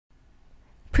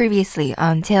Previously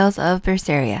on Tales of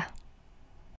Berseria.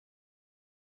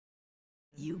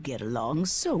 You get along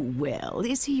so well.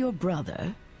 Is he your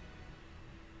brother?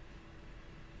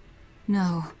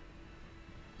 No.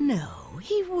 No,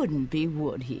 he wouldn't be,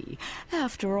 would he?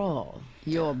 After all,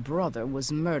 your brother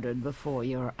was murdered before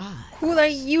your eyes. Who are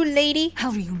you, lady?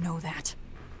 How do you know that?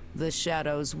 The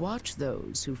shadows watch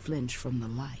those who flinch from the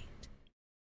light.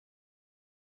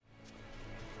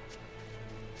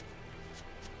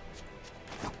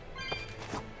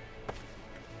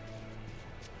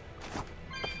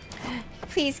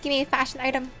 Please give me a fashion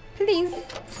item. Please.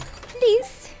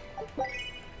 Please.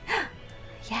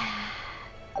 Yeah.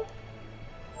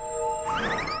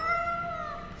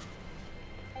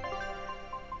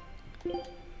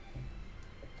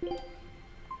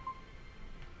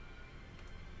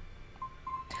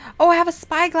 Oh, I have a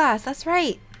spyglass. That's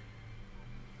right.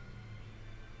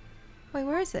 Wait,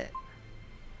 where is it?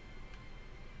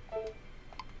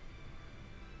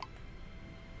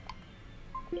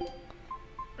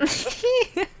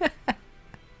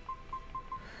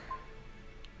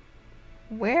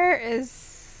 Where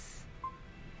is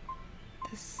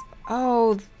this?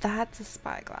 Oh, that's a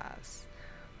spyglass.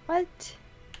 What?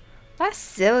 That's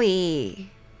silly.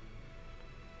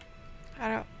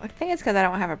 I think it's because I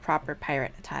don't have a proper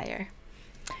pirate attire.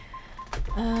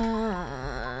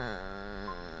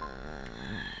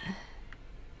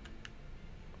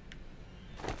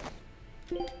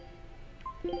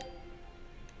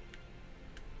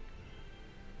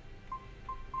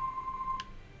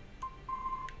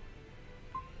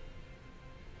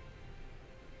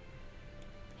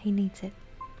 He needs it.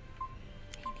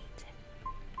 He needs it.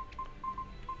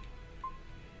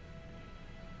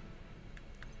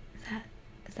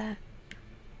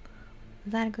 Is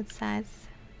that a good size?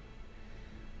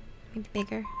 Maybe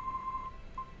bigger.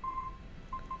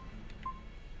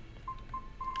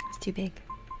 It's too big.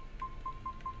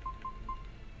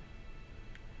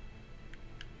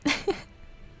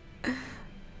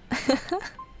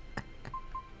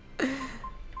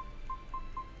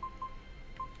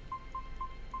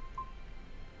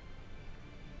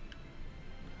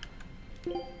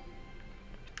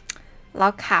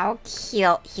 Look how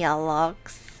cute he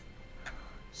looks.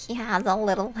 He has a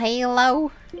little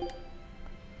halo.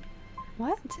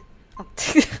 What? Oh,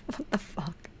 what the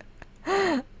fuck?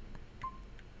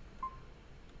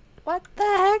 What the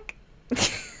heck?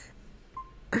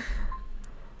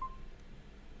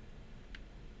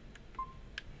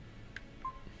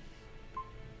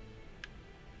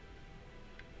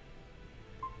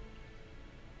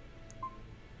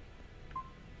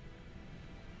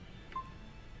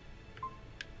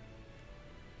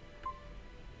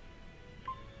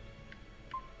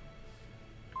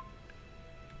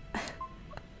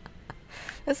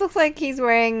 This looks like he's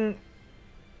wearing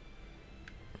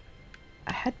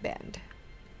a headband.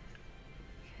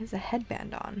 He has a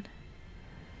headband on.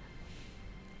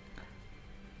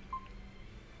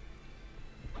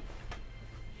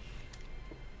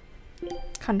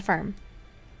 Confirm.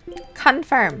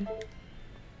 Confirm.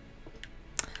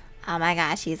 Oh my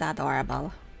gosh, he's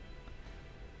adorable.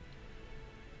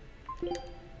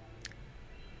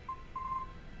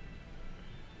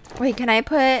 Wait, can I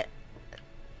put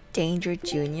Danger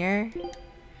Jr.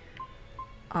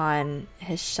 on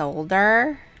his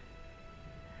shoulder?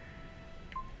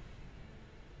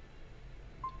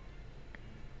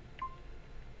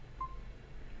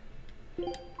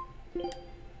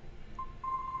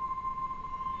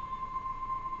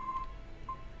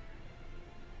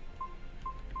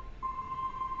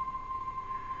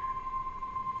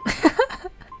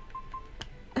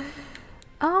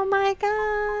 Oh my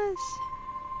gosh.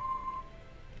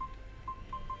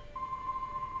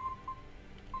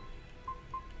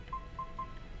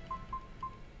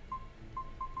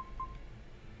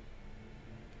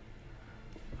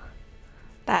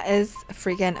 That is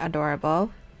freaking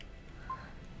adorable.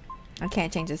 I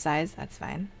can't change the size, that's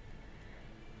fine.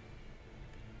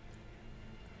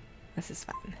 This is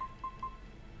fine.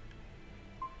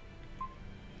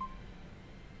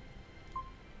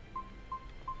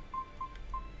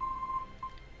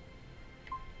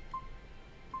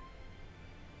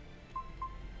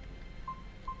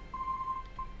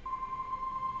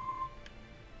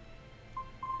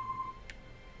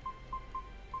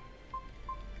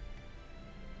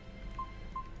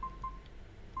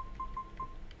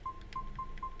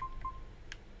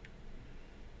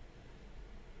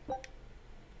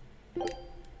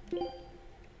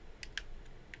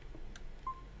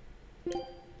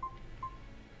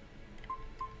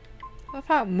 I love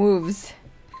how it moves.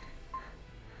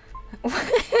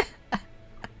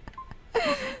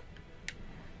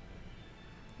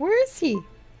 Where is he?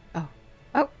 Oh.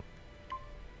 Oh.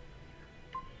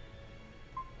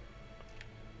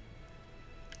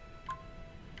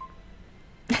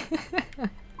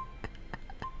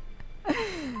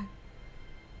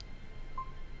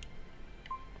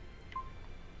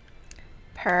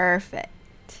 Perfect.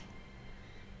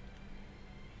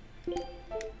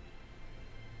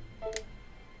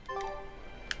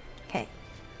 Okay.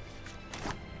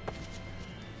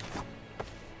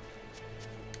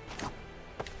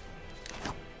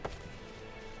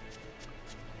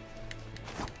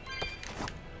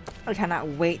 I cannot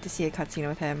wait to see a cutscene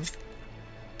with him.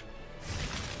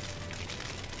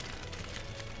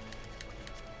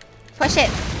 Push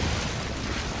it!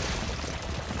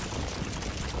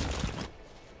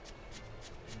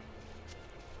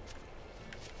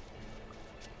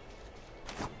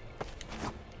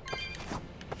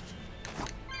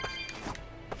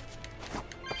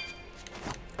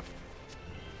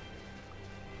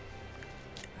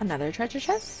 Another treasure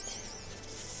chest?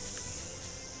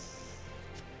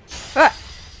 Ah!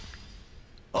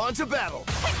 On to battle!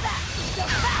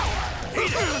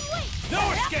 Eat it!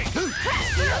 No escape!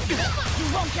 You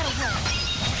won't get away.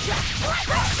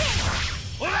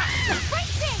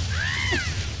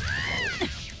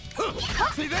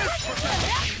 See this?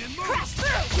 Crash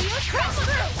through! Crash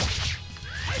through!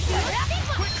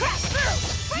 Crash through!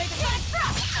 Make a sonic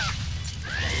thrust!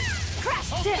 Crash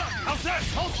down! How's that?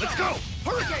 Let's go!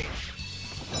 Hurricane!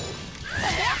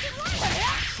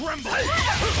 Tremble!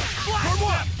 Form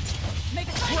Make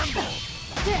a sonic Tremble!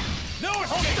 down! No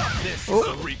escape! This is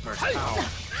the Reaper's power.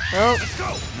 Oh, Let's go!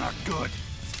 Not good.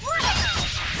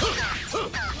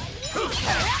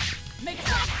 Make a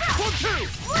sonic thrust! 1, 2!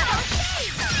 Is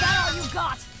that all you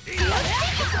got? Eat it!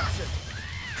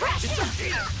 Crash Eat down!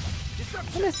 it!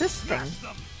 what is this thing?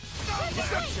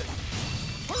 Deception!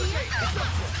 Hurricane!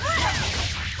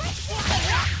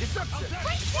 Deception!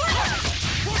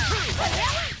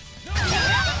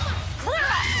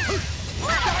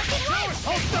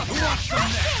 Hold up! Who wants some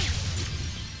next?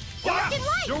 Dark and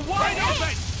light! You're wide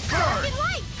open! Dark and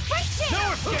light! No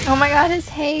escape! Oh my god, his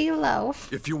halo.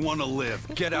 If you want to live,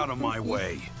 get out of my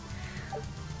way.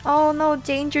 Oh no,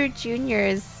 Danger Jr.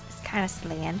 is kind of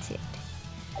slanted.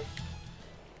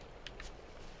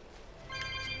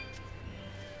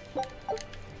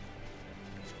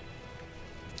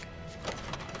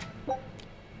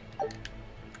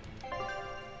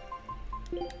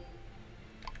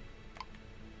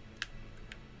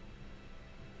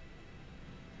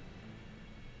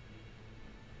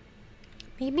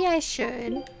 Maybe I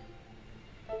should.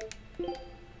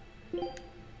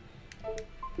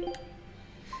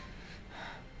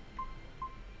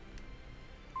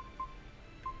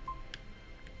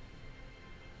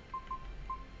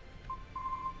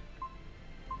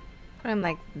 Put him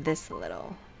like this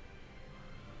little.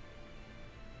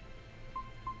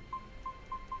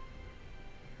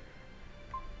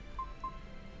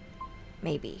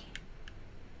 Maybe.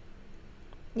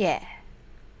 Yeah.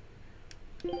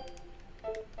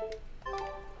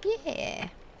 Yeah.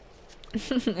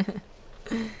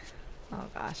 Oh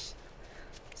gosh.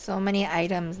 So many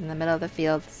items in the middle of the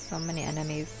field, so many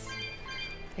enemies.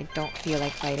 I don't feel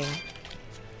like fighting.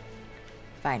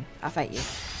 Fine, I'll fight you.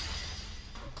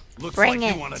 Looks Bring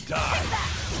like it. you want to die.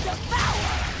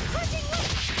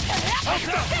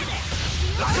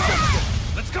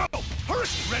 Let's go! Hurry!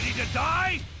 Ready to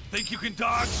die? Think you can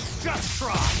dodge? Just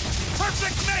try!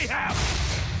 Perfect mayhem!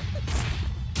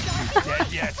 You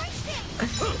dead yet?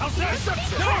 How's that?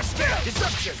 Deception! No escape!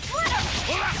 Deception!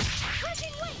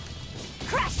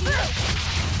 Crash through!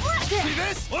 See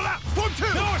this? 1,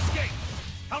 2! No escape!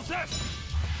 How's that?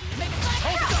 Make a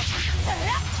sonic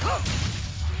thrust!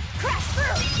 Crash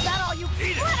through! Is that all you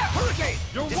Eat it! Hurricane!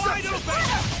 You're wide open!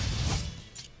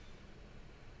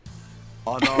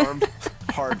 Unarmed?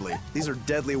 Hardly. These are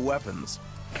deadly weapons.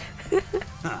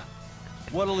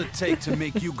 What'll it take to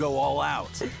make you go all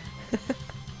out?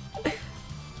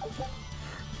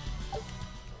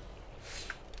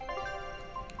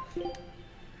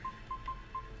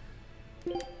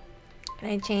 Can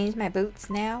I change my boots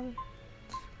now?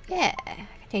 Yeah, I can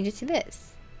change it to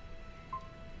this.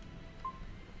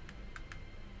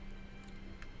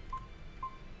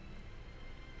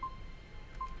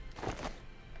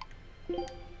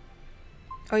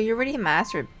 Oh, you already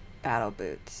mastered battle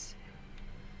boots.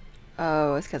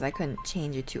 Oh, it's because I couldn't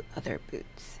change it to other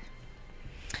boots.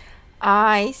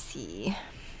 I see.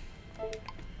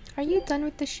 Are you done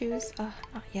with the shoes? Oh,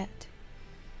 not yet.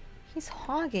 He's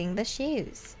hogging the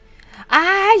shoes.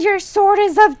 Ah, your sword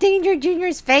is up Danger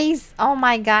Jr.'s face. Oh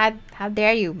my god. How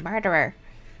dare you, murderer.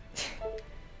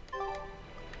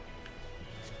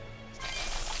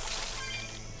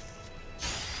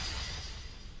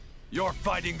 You're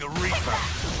fighting the Reaper!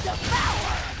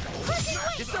 Devour!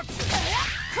 Deception!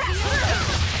 Crash through!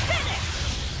 Finish!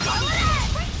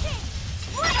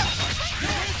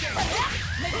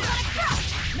 Make a sonic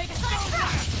thrust! Make a sonic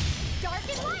thrust! Dark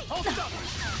and light! Hold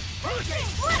up! Hurricane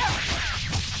Splitter!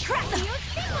 Crash you!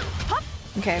 Hop!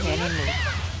 Okay, okay, I need to move.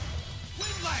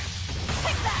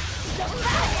 Take that! Double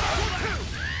battle!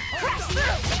 Crash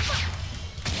through!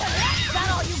 Is that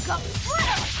all you got?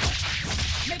 Splitter!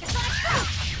 Make a sonic drop!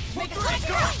 Make a sonic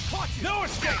drop! No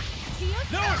escape!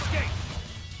 No escape!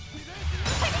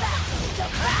 Take that!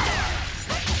 Double battle!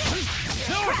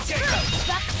 No escape!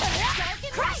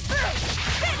 Crash through!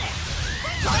 Finish!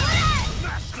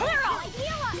 Clear all!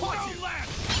 Heal us! Punch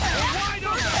lance! Wide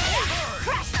open!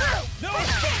 Crash through! No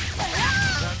escape!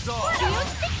 That's all.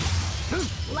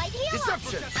 Light heal us!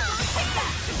 Deception. Take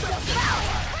that! Double battle!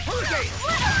 Hurricane.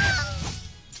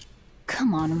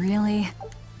 Come on, really?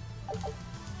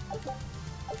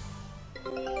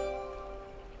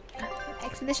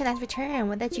 Expedition has returned.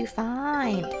 What did you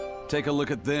find? Take a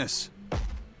look at this.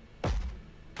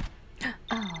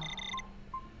 Oh.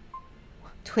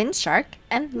 Twin shark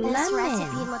and This lemon.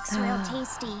 recipe looks real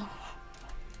tasty.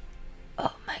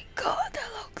 Oh my god,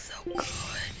 that looks so good.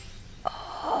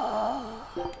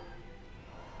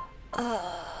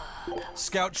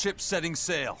 Scout ship setting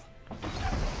sail.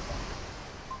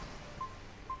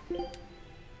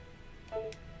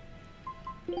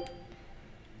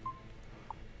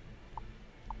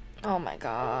 Oh my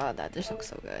god, that just looks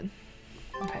so good.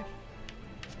 Okay.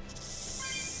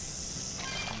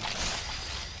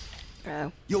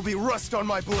 Bro. You'll be rust on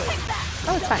my blade.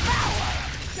 Oh, it's fine.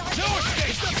 No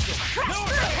escape! No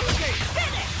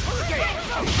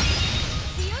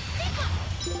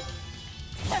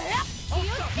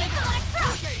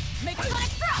escape! Make a sonic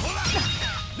drop!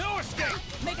 No escape!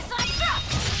 Make a sonic drop!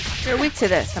 You're weak to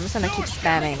this. I'm just gonna keep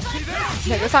spamming.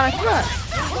 Make a sonic thrust.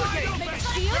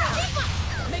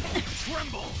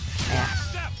 Tremble! Yeah.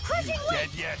 Step! Crushing Dead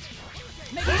yet?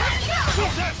 Make a sonic drop!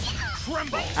 Possess!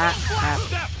 Tremble! Ah.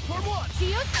 Step! For one!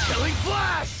 Killing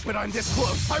flash. When I'm this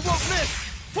close, I won't miss.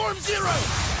 Form zero.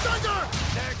 Thunder.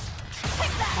 Next.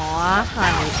 Aw,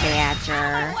 honey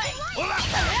badger.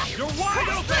 You're wide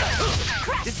open!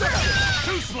 Deception.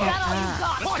 Too slow! That all you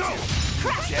got? Let's go!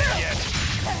 Dead yet?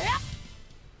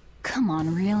 Come on,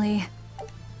 really?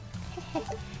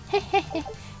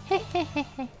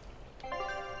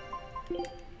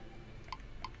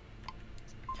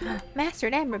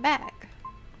 Mastered amber bag.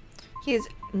 He has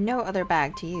no other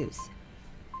bag to use.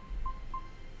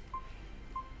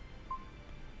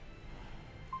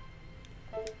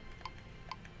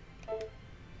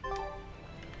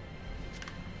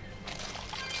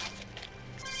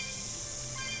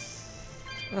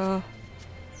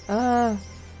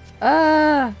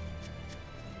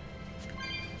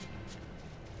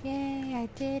 Yay, I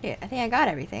did it. I think I got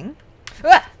everything.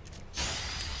 Ah!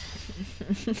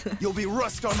 You'll be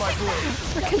rust on my blade.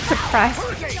 Freaking surprise.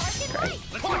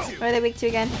 Let's go! What are they weak to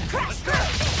again?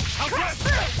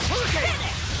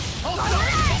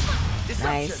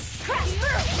 Nice.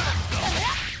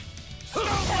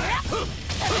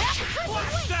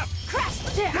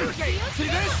 Step! See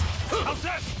this? How's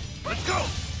this? Let's go!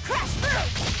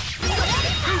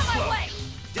 Too slow!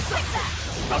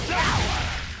 How's that?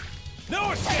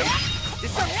 No escape!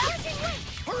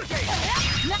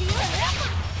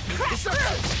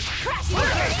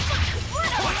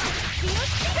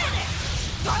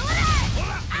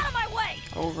 Out of my way!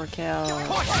 Overkill.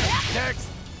 Next.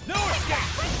 No escape!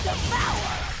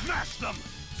 Smash them!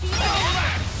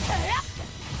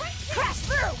 Crash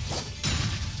through!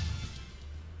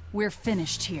 We're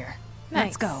finished here. Nice.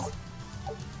 Let's go.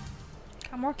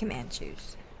 Got more command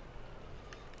choose.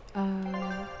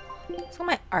 Let's go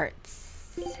my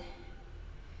arts.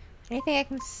 Anything I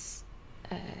can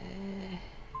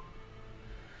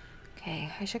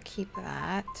okay, I should keep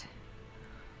that.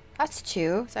 That's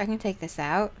 2, so I can take this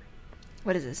out.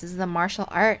 What is this? This is the martial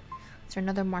art. Is there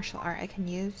another martial art I can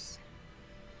use?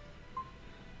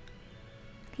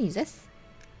 I can use this.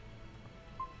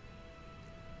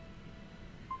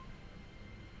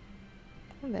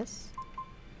 This.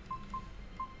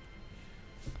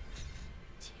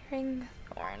 Tearing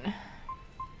thorn.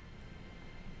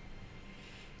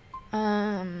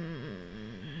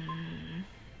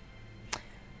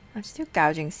 Let's do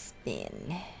gouging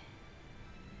spin.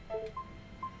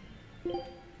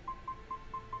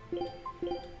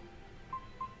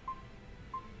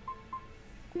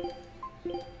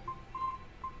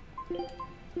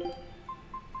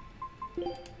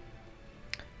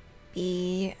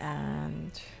 B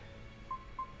and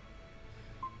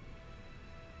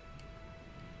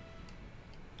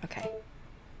okay.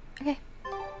 Okay.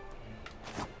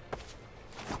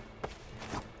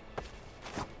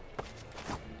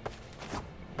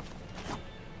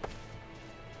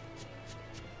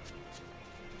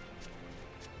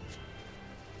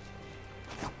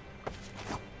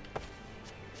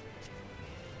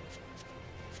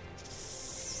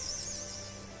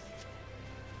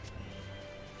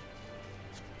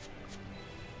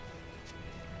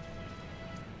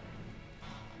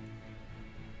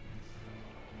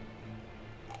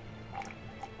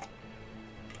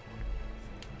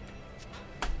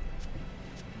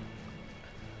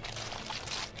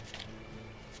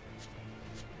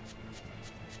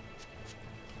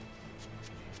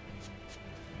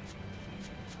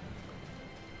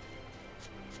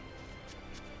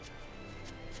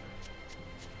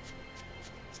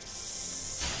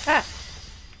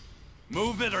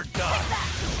 Move it or die.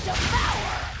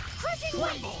 Devour! Crushing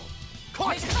weight!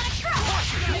 Caution! Make a sonic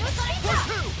crash! Make a sonic crash!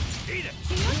 Eat it.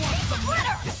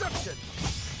 Splitter! Deception!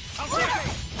 I'll take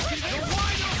it. You're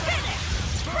wide open.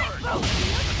 Bird.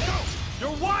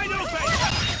 You're wide open.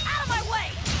 Out of my way!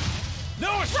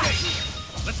 No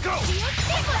escape. Let's go.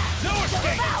 No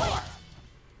escape. Devour!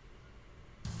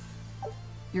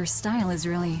 Your style is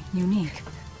really unique.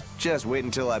 Just wait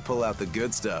until I pull out the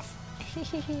good stuff.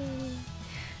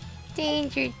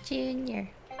 Danger Junior.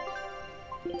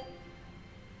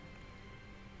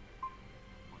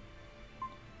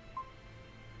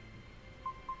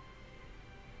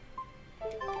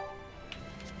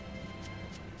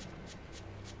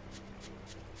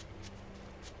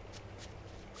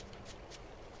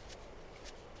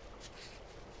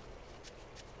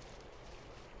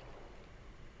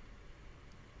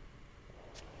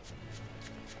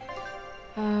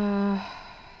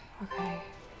 Okay.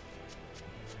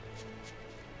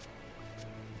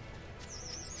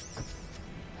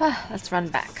 Let's run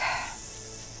back.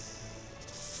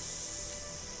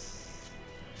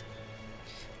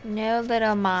 No,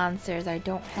 little monsters, I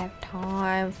don't have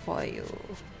time for you.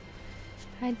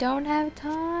 I don't have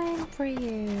time for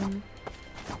you.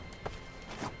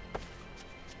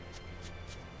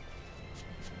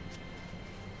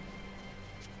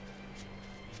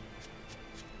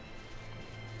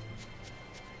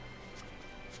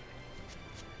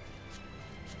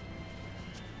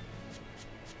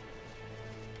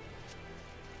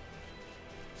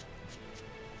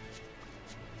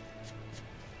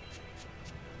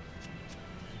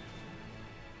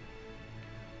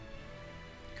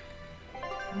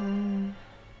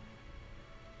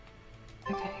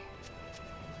 Okay.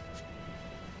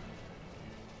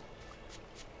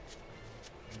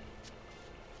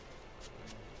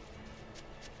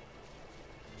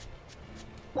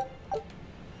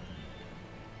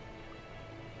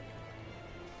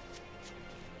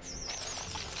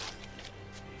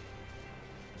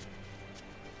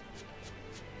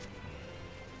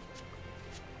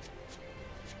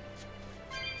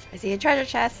 I see a treasure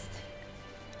chest.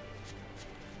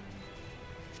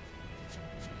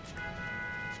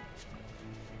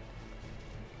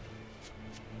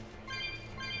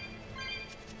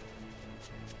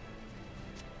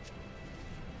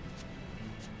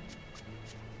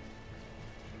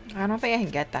 I don't think I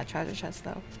can get that treasure chest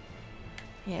though.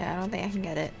 Yeah, I don't think I can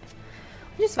get it.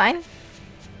 Which is fine.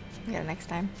 I'll get it next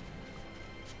time.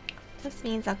 This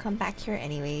means I'll come back here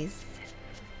anyways.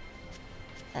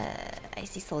 I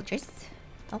see soldiers.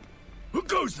 Oh. Who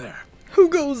goes there? Who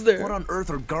goes there? What on earth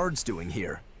are guards doing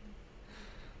here?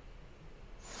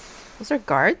 Those are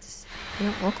guards? They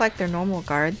don't look like they're normal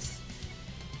guards.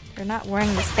 They're not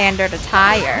wearing the standard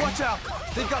attire. Watch out!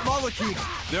 They've got malakhim!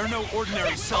 They're no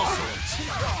ordinary cell swords.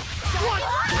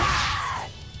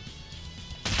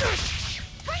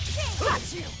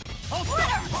 Got you!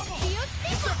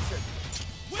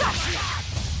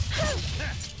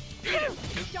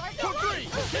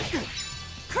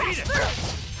 Crash through!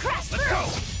 Crash through!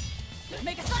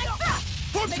 Make a sonic crash!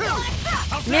 Make a sonic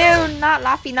crash! No, not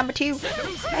Laffy number 2.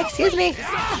 Excuse me.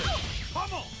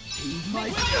 Pummel.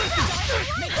 Make a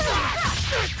sonic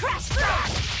crash! Crash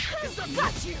through!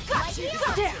 Got you! Got you!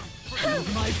 Down!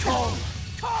 My call!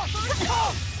 Call!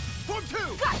 Form 2!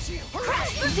 Got you!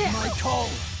 Crash through! My call!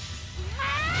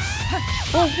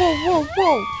 Whoa, whoa, whoa,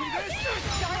 whoa.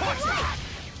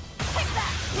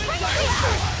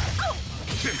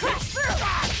 Crash through!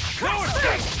 No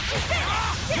escape.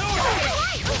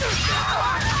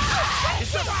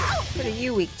 What are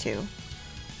you weak to?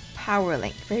 Power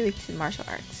link. Very weak to martial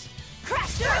arts.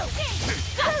 Crash through!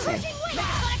 Okay.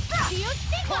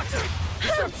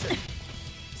 Deception!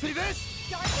 See this?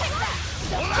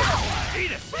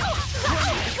 Eat it.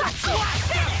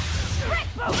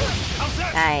 How's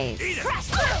that? Nice. Eat it.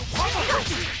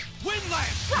 Wind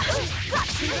lance.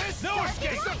 See this? No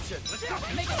escape. Deception! Let's go.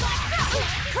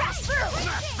 Crash through!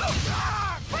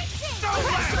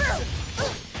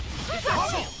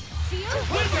 Pummel.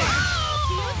 Wind lance.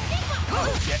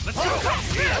 Let's go.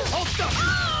 Eat it. Hold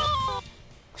up.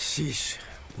 Sheesh.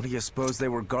 What do you suppose they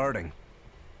were guarding?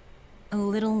 A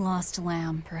little lost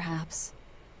lamb, perhaps.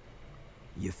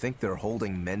 You think they're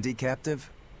holding Mendy captive?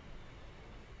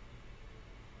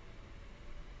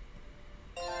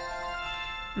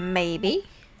 Maybe.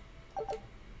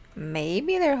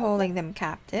 Maybe they're holding them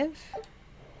captive.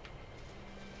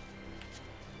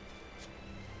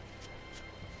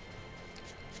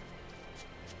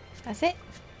 That's it?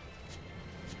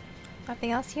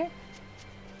 Nothing else here?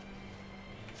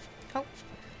 Oh.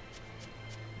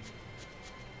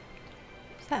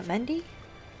 Is that Mendy?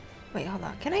 Wait, hold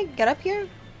on. Can I get up here?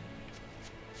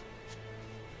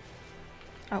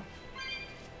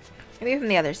 Maybe from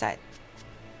the other side.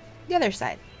 The other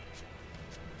side.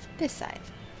 This side.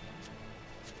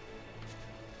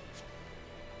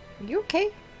 Are you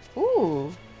okay?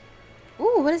 Ooh.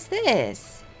 Ooh, what is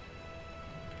this?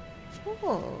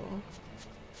 Ooh.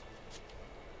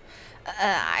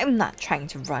 I'm not trying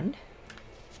to run.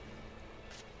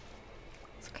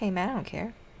 It's okay, man. I don't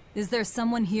care. Is there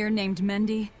someone here named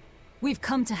Mendy? We've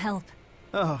come to help.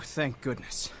 Oh, thank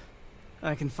goodness.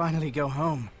 I can finally go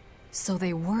home. So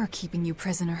they were keeping you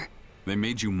prisoner. They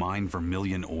made you mine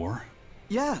vermilion ore?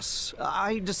 Yes,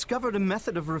 I discovered a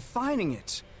method of refining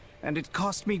it, and it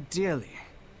cost me dearly.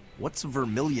 What's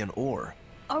vermilion ore?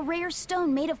 A rare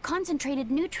stone made of concentrated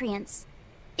nutrients.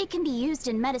 It can be used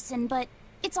in medicine, but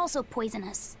it's also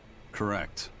poisonous.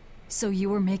 Correct. So you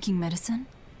were making medicine?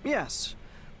 Yes,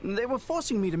 they were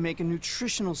forcing me to make a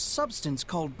nutritional substance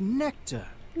called nectar.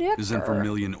 Isn't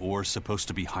vermilion ore supposed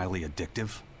to be highly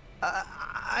addictive?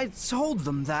 I told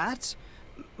them that,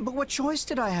 but what choice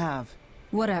did I have?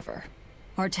 Whatever.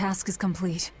 Our task is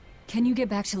complete. Can you get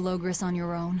back to Logris on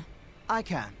your own? I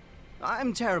can.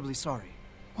 I'm terribly sorry.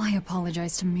 Why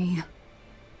apologize to me?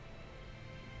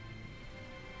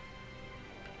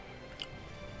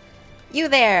 You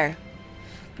there!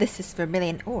 This is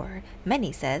vermilion ore.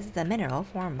 Many says the mineral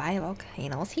formed by a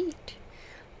volcano's heat.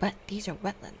 But these are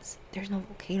wetlands. There's no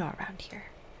volcano around here.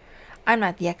 I'm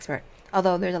not the expert,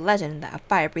 although there's a legend that a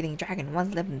fire-breathing dragon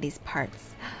once lived in these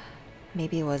parts.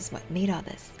 Maybe it was what made all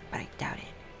this, but I doubt it.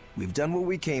 We've done what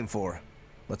we came for.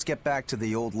 Let's get back to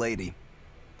the old lady.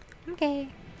 Okay.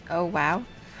 Oh, wow.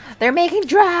 They're making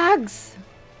drugs!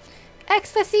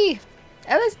 Ecstasy!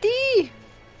 LSD!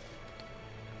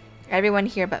 Everyone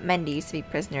here but Mendy used to be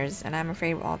prisoners, and I'm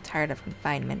afraid we're all tired of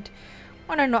confinement.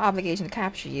 We're under no obligation to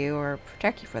capture you, or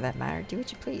protect you for that matter. Do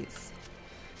what you please.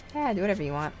 Yeah, do whatever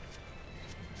you want.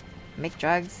 Make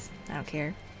drugs. I don't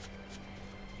care.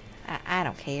 I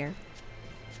don't care.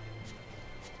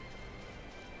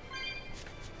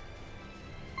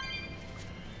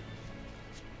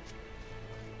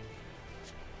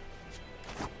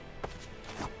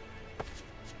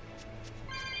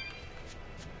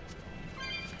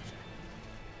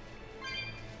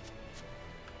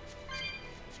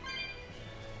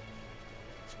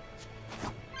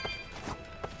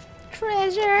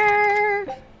 Treasure!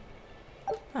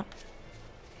 Oh.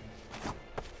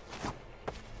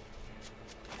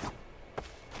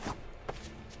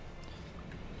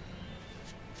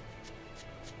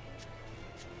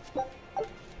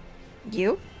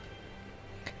 You?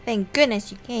 Thank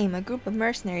goodness you came. A group of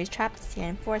mercenaries trapped us here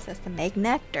and forced us to make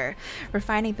nectar.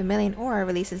 Refining vermilion ore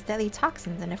releases deadly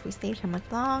toxins, and if we stayed here much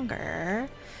longer...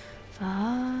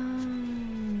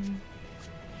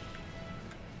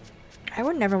 I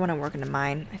would never want to work in a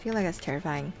mine. I feel like that's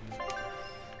terrifying.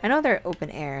 I know they're open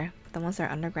air, but the ones that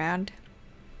are underground...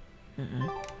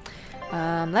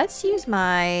 let's use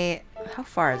my... How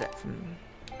far is it from...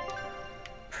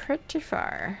 Pretty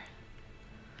far.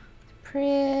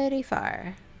 Pretty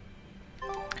far.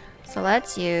 So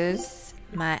let's use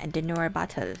my dinner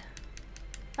bottle.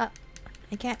 Oh,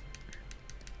 I can't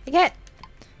use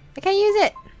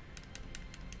it!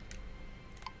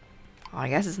 Oh, I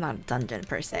guess it's not a dungeon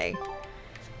per se.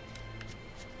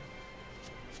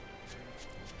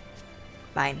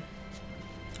 Fine.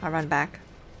 I'll run back.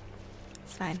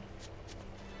 It's fine.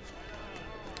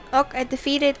 Oh, I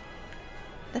defeated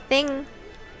the thing.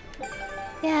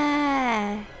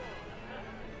 Yeah.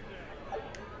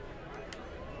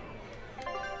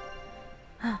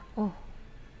 Oh.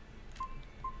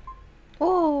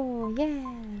 Oh,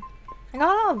 yeah. I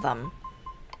got all of them.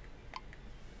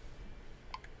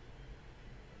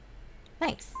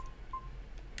 Nice.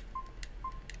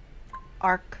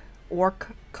 Orc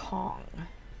Kong.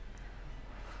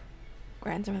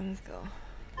 Grandson, let's go.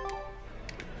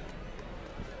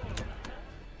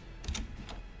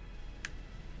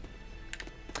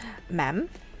 Ma'am?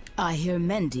 I hear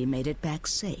Mendy made it back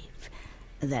safe.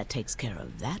 That takes care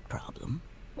of that problem.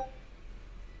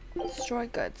 Destroy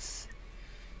goods.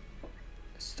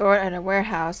 Stored at a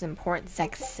warehouse in Port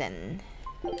Zexon.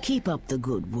 Keep up the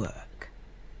good work.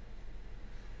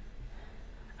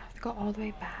 I have to go all the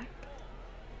way back.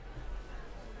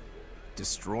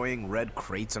 Destroying red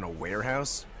crates in a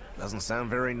warehouse? Doesn't sound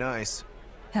very nice.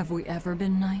 Have we ever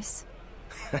been nice?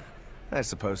 I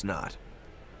suppose not.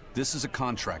 This is a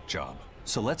contract job,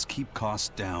 so let's keep costs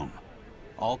down.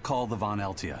 I'll call the Von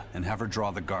Eltia and have her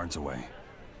draw the guards away.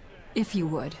 If you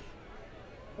would.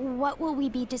 What will we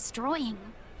be destroying?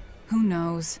 Who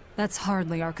knows? That's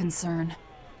hardly our concern.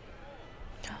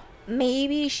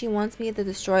 Maybe she wants me to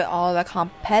destroy all the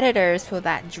competitors for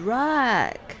that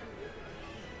drug.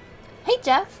 Hey,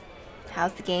 Jeff.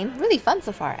 How's the game? Really fun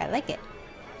so far. I like it.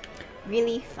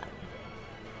 Really fun.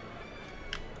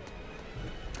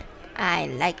 I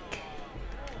like.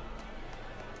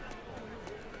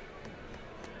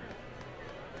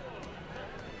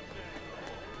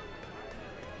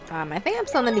 I think I'm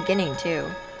still in the beginning too.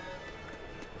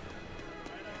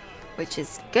 Which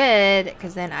is good,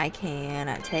 because then I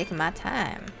can take my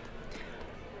time.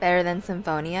 Better than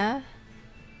Symphonia?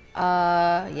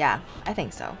 Yeah, I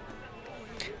think so.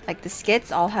 Like, the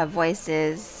skits all have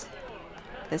voices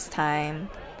this time.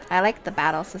 I like the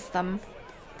battle system.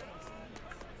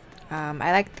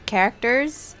 I like the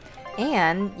characters.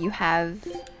 And you have...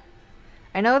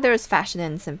 I know there's fashion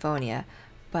in Symphonia,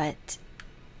 but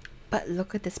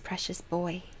look at this precious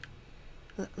boy.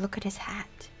 Look at his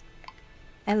hat.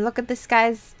 And look at this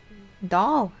guy's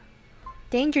doll.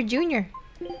 Danger Jr.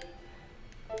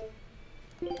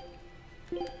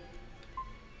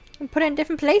 And put it in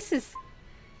different places.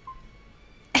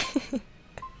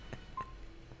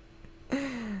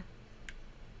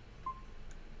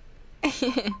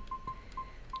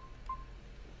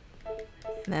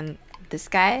 And then this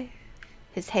guy,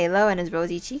 his halo and his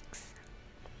rosy cheeks.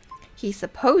 He's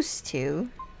supposed to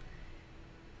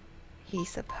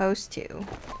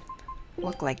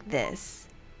look like this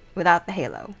without the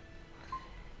halo.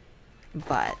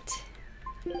 But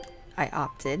I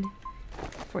opted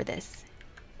for this.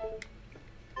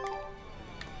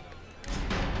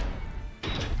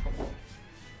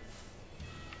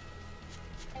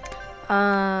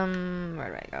 Where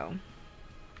do I go?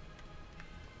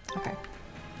 Okay.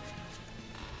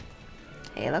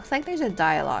 Hey, it looks like there's a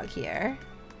dialogue here.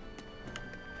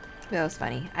 That was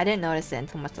funny. I didn't notice it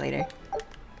until much later.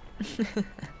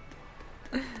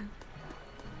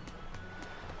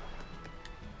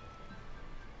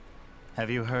 Have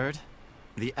you heard?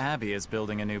 The Abbey is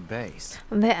building a new base.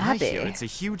 The I Abbey? hear it's a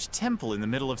huge temple in the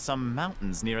middle of some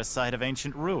mountains near a site of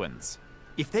ancient ruins.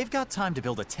 If they've got time to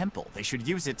build a temple, they should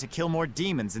use it to kill more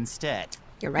demons instead.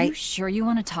 You're right. You sure you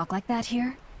want to talk like that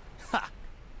here? Ha!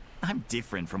 I'm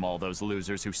different from all those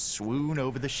losers who swoon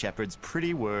over the shepherd's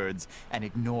pretty words and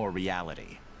ignore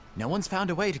reality. No one's found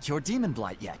a way to cure demon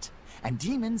blight yet, and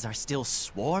demons are still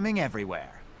swarming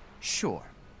everywhere. Sure,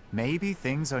 maybe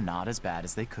things are not as bad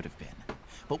as they could have been,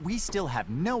 but we still have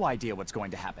no idea what's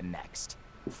going to happen next.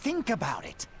 Think about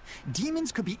it.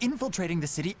 Demons could be infiltrating the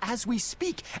city as we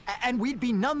speak, and we'd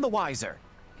be none the wiser.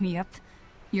 Yep,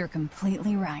 you're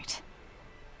completely right.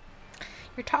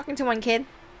 You're talking to one, kid.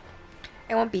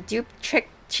 I won't be duped, tricked,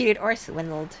 cheated, or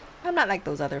swindled. I'm not like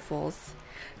those other fools.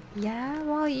 Yeah,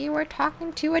 well, you were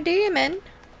talking to a demon.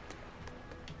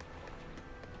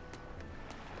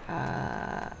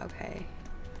 Okay.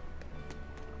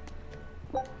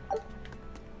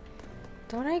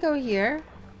 Don't I go here?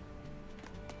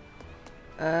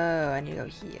 Oh, I need to go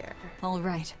here. All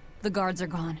right, the guards are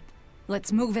gone.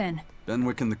 Let's move in.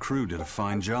 Benwick and the crew did a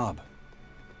fine job.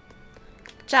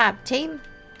 Good job, team.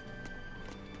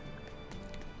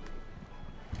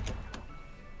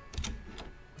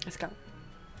 Let's go.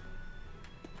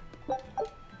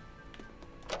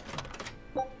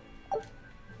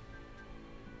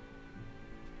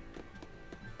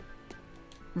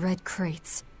 Red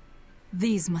crates.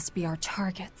 These must be our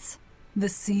targets. The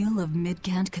seal of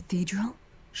Midgand Cathedral?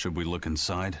 Should we look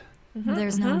inside?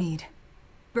 There's no need.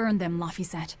 Burn them,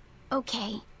 Laphicet.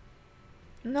 Okay.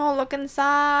 No, look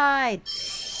inside.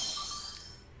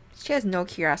 She has no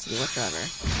curiosity whatsoever.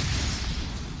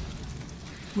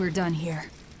 We're done here.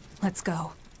 Let's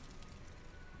go.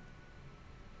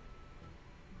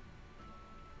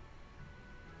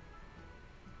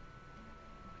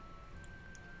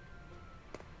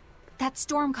 That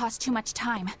storm cost too much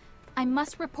time. I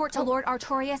must report to Lord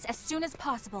Artorias as soon as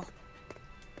possible.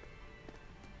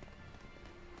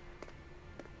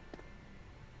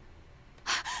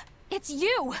 It's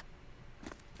you!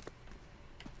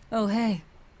 Oh hey,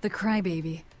 the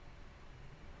crybaby.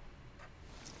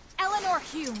 Eleanor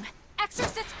Hume,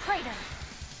 Exorcist Praetor.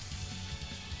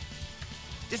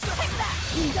 Take that!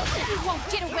 You won't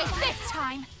get away this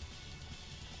time!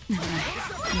 You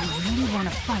really want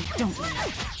to fight, don't you?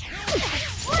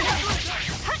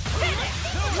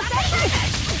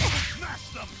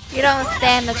 You don't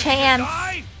stand a chance.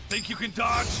 Die? Think you can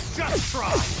dodge? Just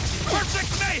try.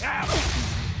 Perfect mayhem.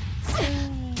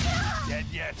 Dead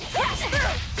yet?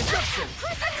 Deception.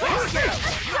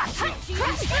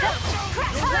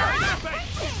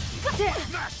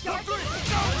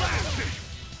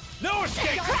 No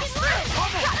escape.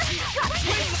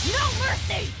 No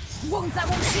mercy! Wounds that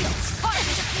won't heal.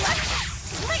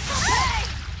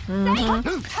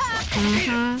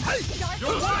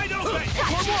 You're wide open.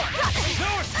 For more. No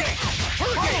escape.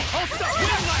 I'll stop!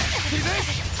 Windlash! See this?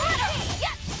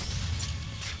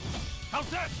 How's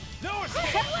that? No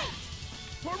escape!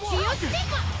 Toward what?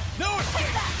 No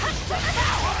escape!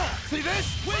 See this?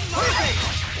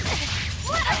 Windlash!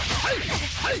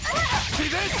 See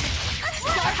this?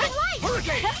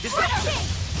 Hurricane! Disruption!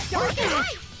 Hurricane!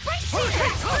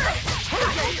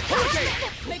 Hurricane!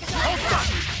 I'll stop!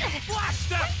 Blast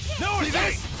them! No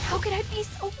escape! How could I be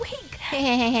so weak?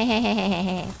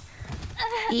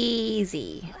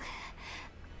 Easy.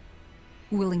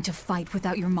 Willing to fight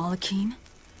without your malakhim?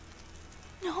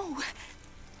 No!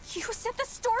 You set the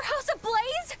storehouse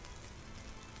ablaze?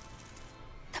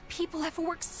 The people have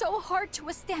worked so hard to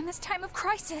withstand this time of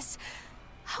crisis.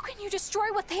 How can you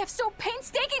destroy what they have so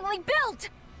painstakingly built?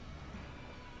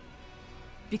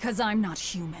 Because I'm not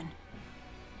human.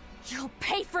 You'll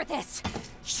pay for this,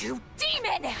 you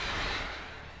demon!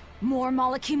 More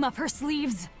malakhim up her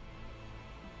sleeves.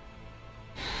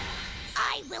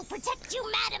 I will protect you,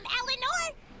 Madam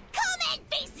Eleanor! Come and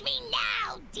face me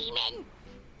now, demon!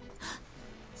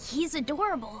 He's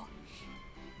adorable.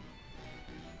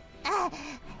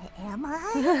 Am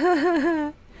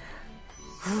I?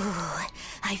 Ooh,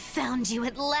 I found you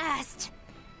at last.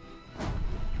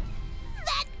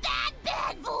 That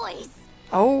bad voice!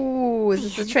 Oh, is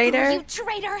this a traitor? You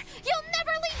traitor! You'll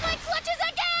never leave my clutches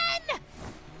again!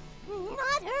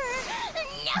 Not her!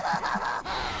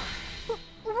 No!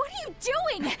 What are you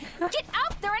doing? Get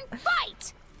out there and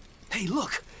fight! Hey,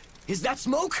 look! Is that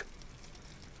smoke?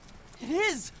 It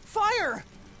is! Fire!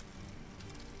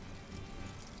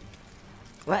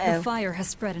 Uh-oh. The fire has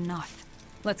spread enough.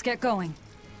 Let's get going.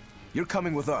 You're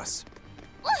coming with us.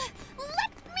 Let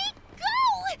me go!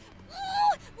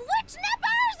 Witch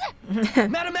nippers!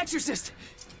 Madam Exorcist!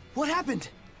 What happened?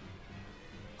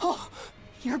 Oh,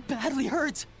 you're badly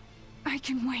hurt. I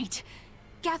can wait.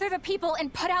 Gather the people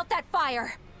and put out that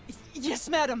fire. Yes,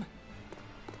 madam.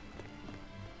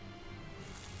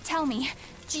 Tell me,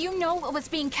 do you know what was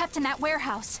being kept in that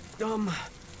warehouse?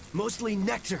 Mostly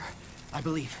nectar, I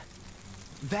believe.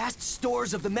 Vast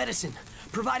stores of the medicine,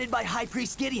 provided by High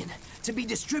Priest Gideon, to be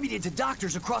distributed to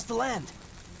doctors across the land.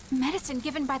 Medicine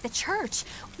given by the church.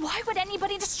 Why would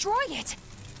anybody destroy it?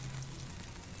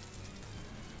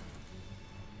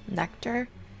 Nectar?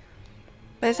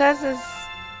 But it says this...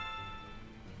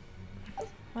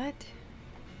 What?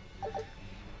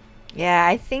 Yeah,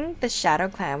 I think the Shadow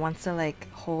Clan wants to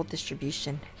like hold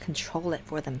distribution, control it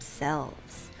for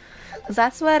themselves. Cause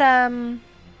that's what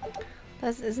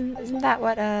isn't that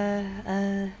what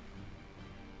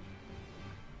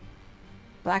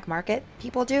black market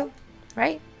people do,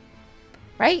 right?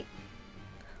 Right?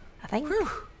 I think. Whew.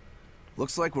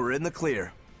 Looks like we're in the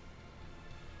clear.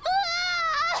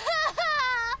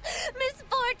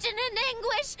 Misfortune and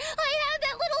anguish! I had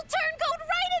that little turncoat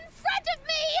right in front of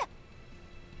me!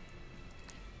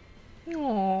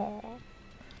 Aww.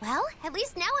 Well, at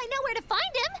least now I know where to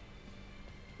find him.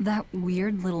 That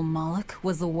weird little Moloch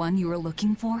was the one you were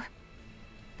looking for?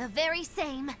 The very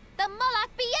same. The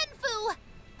Malak Bienfu!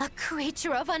 A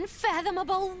creature of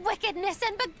unfathomable wickedness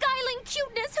and beguiling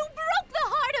cuteness who broke the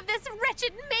heart of this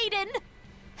wretched maiden!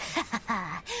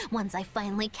 Once I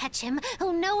finally catch him,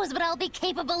 who knows what I'll be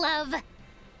capable of?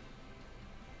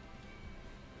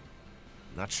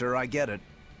 Not sure I get it.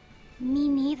 Me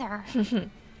neither.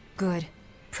 Good.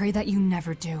 Pray that you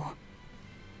never do.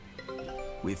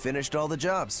 We finished all the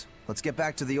jobs. Let's get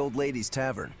back to the old lady's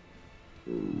tavern.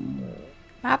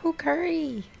 Mabu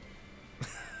curry.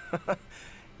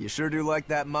 You sure do like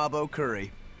that Mabo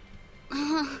curry.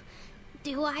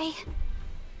 Do I?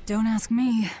 Don't ask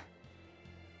me.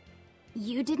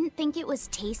 You didn't think it was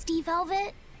tasty,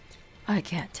 Velvet? I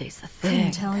can't taste a Couldn't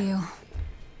thing. tell you.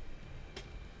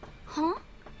 Huh?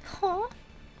 Huh?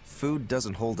 Food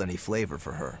doesn't hold any flavor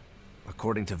for her.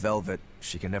 According to Velvet,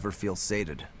 she can never feel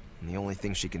sated, and the only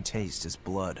thing she can taste is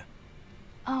blood.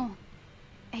 Oh,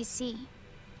 I see.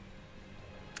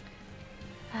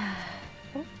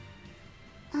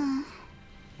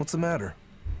 What's the matter?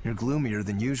 You're gloomier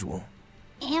than usual.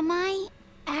 Am I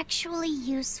actually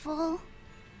useful?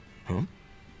 Huh?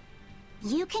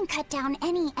 You can cut down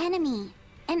any enemy,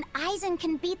 and Eisen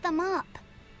can beat them up.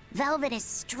 Velvet is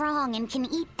strong and can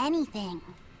eat anything.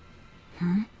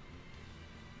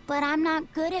 But I'm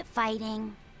not good at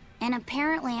fighting, and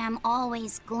apparently I'm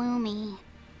always gloomy.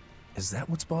 Is that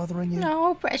what's bothering you?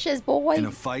 No, precious boy. In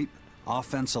a fight,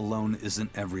 offense alone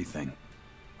isn't everything.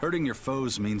 Hurting your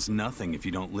foes means nothing if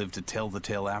you don't live to tell the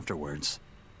tale afterwards.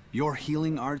 Your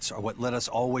healing arts are what let us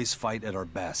always fight at our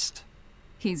best.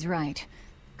 He's right.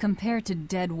 Compared to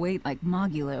dead weight like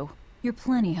Magilu, you're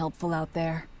plenty helpful out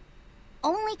there.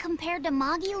 Only compared to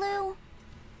Magilu?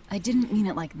 I didn't mean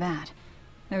it like that.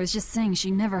 I was just saying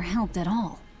she never helped at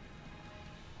all.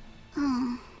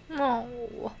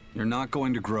 No. You're not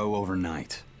going to grow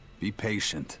overnight. Be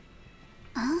patient.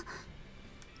 Huh?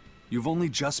 You've only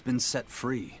just been set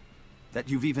free. That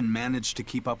you've even managed to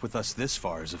keep up with us this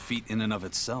far is a feat in and of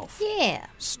itself. Yeah.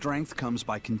 Strength comes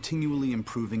by continually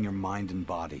improving your mind and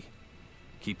body.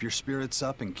 Keep your spirits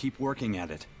up and keep working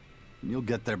at it. And you'll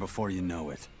get there before you know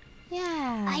it.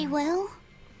 Yeah. I will?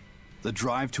 The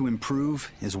drive to improve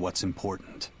is what's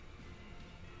important.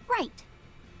 Right.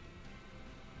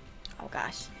 Oh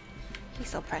gosh. He's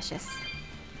so precious.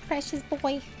 Precious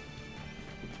boy.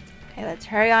 Okay, let's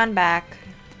hurry on back.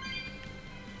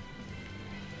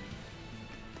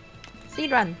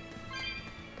 Speed run.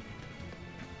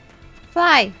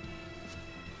 Fly.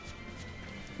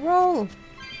 Roll.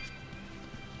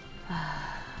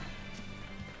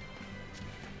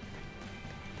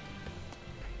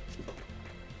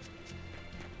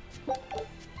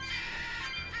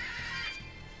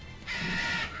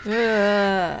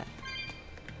 Ugh.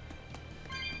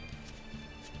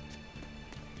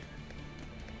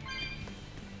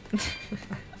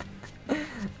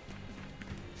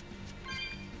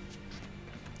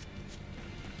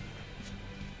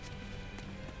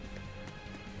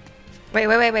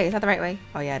 Wait. Is that the right way?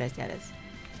 Oh, yeah, it is. Yeah, it is.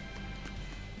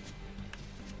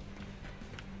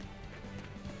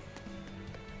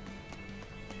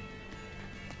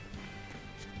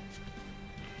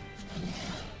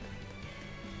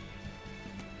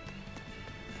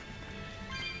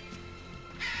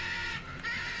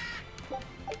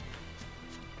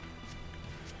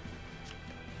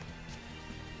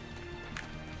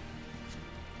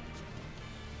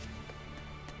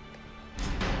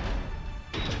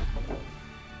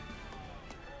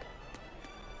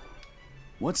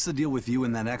 What's the deal with you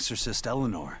and that exorcist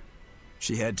Eleanor?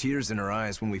 She had tears in her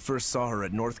eyes when we first saw her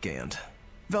at Northgand.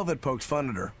 Velvet poked fun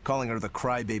at her, calling her the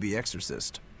crybaby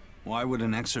exorcist. Why would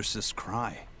an exorcist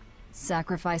cry?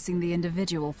 Sacrificing the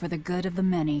individual for the good of the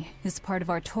many is part of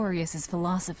Artorias'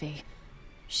 philosophy.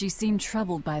 She seemed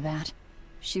troubled by that.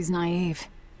 She's naive.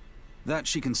 That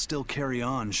she can still carry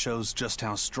on shows just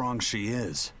how strong she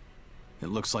is. It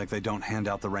looks like they don't hand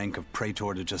out the rank of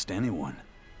Praetor to just anyone.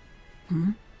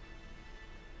 Hmm?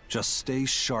 Just stay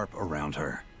sharp around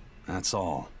her. That's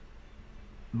all.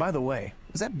 By the way,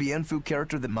 was that Bienfu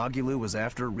character that Magulu was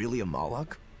after really a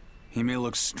Malak? He may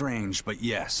look strange, but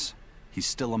yes, he's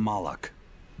still a Malak.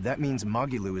 That means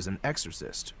Magulu is an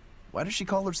exorcist. Why does she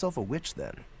call herself a witch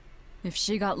then? If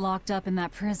she got locked up in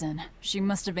that prison, she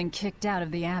must have been kicked out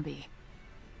of the Abbey.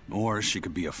 Or she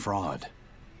could be a fraud.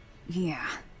 Yeah.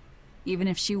 Even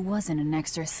if she wasn't an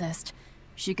exorcist,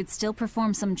 she could still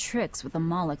perform some tricks with a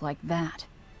Moloch like that.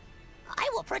 I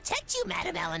will protect you,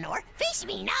 Madam Eleanor. Face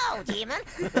me now, demon.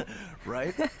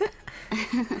 Right?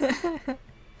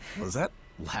 Was that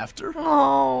laughter?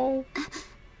 Oh.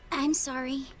 I'm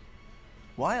sorry.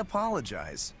 Why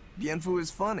apologize? Bienfu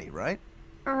is funny, right?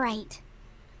 Right.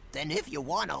 Then if you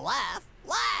want to laugh,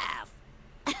 laugh.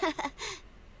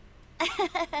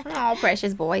 Oh,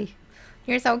 precious boy.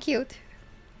 You're so cute.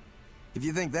 If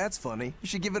you think that's funny, you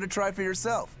should give it a try for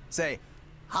yourself. Say,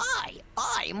 Hi,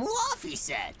 I'm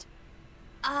Laffyset.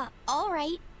 All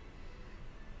right.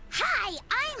 Hi,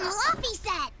 I'm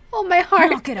Laffyset. Oh, my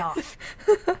heart. Knock it off.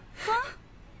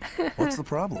 what's the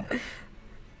problem?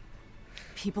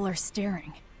 People are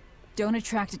staring. Don't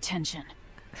attract attention.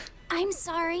 I'm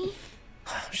sorry.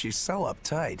 She's so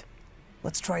uptight.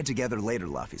 Let's try it together later,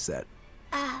 Laffyset.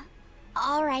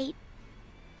 All right.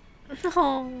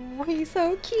 Oh, he's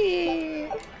so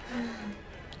cute.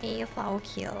 He's so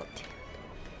cute.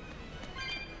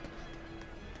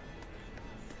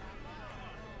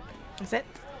 Is it?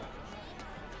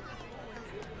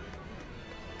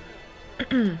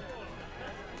 Can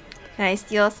I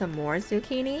steal some more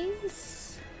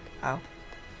zucchinis? Oh.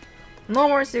 No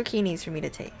more zucchinis for me to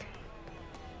take.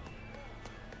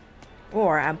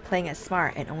 Or I'm playing it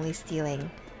smart and only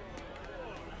stealing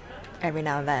every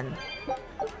now and then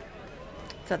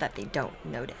so that they don't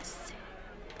notice.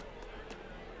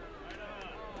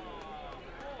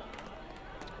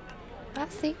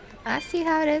 I see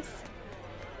how it is.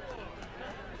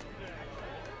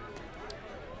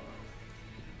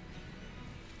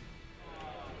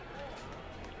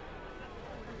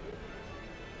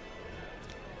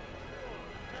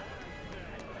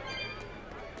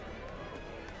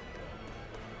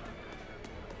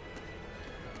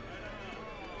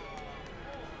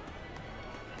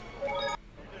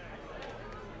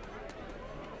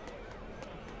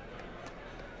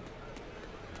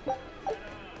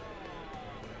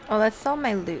 Oh, let's sell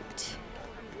my loot.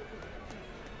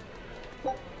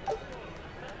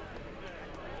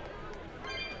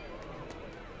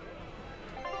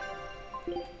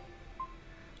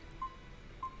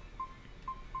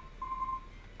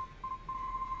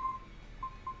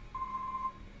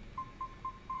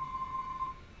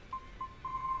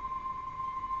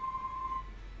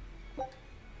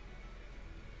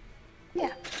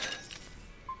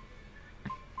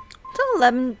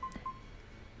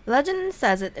 Legend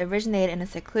says it originated in a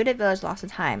secluded village lost to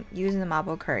time, using the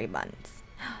marble curry buns.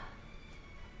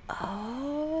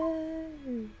 Oh.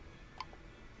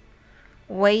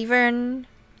 Wyvern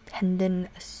tendon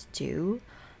stew.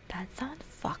 That sounds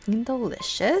fucking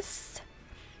delicious.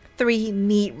 3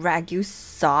 meat ragu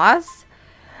sauce.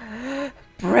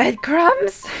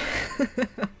 Breadcrumbs.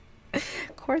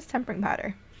 Coarse tempering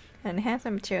powder.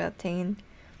 Enhancement material obtained.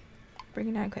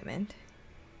 Bringing down equipment.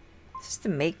 It's just to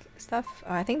make stuff.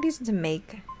 Oh, I think these are to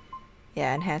make,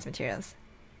 yeah, enhanced materials.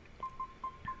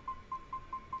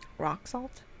 Rock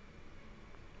salt.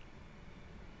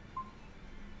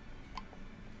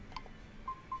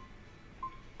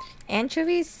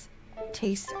 Anchovies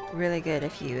taste really good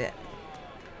if you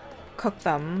cook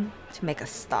them to make a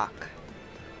stock.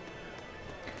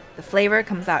 The flavor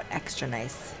comes out extra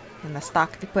nice in the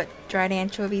stock if you put dried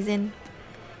anchovies in.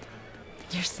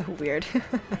 You're so weird.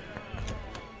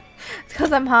 It's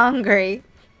because I'm hungry.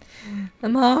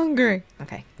 I'm hungry.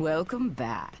 Okay. Welcome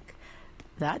back.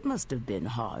 That must have been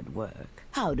hard work.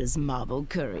 How does marble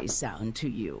curry sound to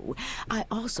you? I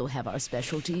also have our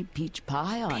specialty peach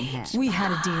pie on hand. We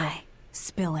had a deal.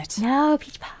 Spill it. No,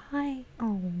 peach pie.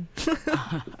 Oh.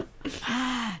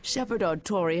 Shepherd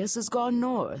Artorias has gone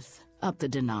north, up the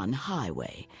Danan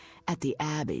Highway, at the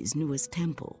Abbey's newest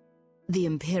temple, the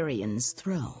Empyrean's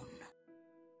throne.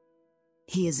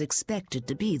 He is expected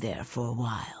to be there for a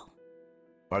while.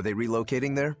 Are they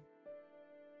relocating there?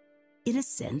 In a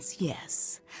sense,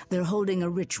 yes. They're holding a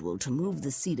ritual to move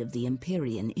the seat of the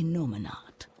Empyrean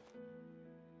Innominat.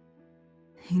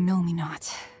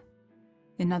 Innominat.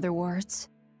 In other words,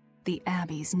 the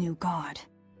Abbey's new god.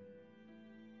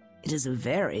 It is a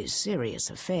very serious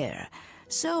affair,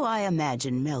 so I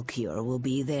imagine Melchior will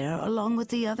be there along with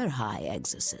the other high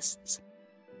exorcists.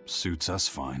 Suits us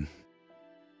fine.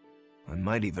 I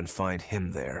might even find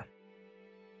him there.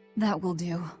 That will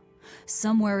do.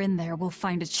 Somewhere in there we'll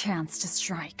find a chance to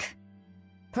strike.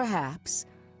 Perhaps,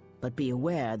 but be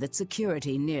aware that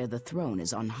security near the throne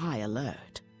is on high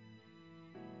alert.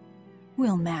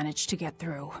 We'll manage to get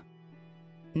through.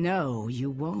 No, you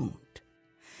won't.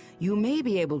 You may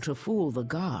be able to fool the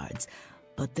guards,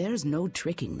 but there's no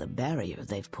tricking the barrier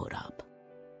they've put up.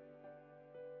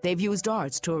 They've used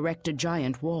arts to erect a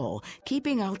giant wall,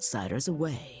 keeping outsiders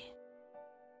away.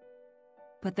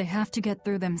 But they have to get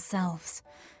through themselves.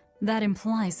 That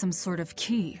implies some sort of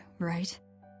key, right?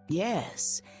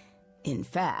 Yes. In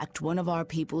fact, one of our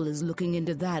people is looking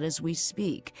into that as we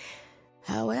speak.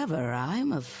 However,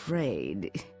 I'm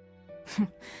afraid...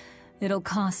 It'll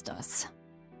cost us.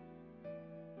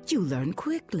 You learn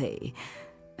quickly.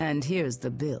 And here's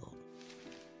the bill.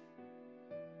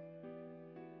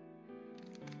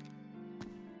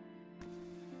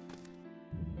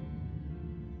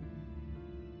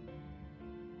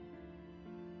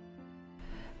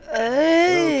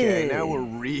 Okay, now we're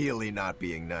really not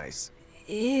being nice.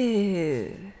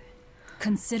 Ew.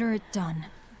 Consider it done.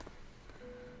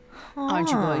 Aren't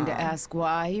you going to ask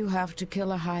why you have to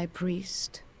kill a high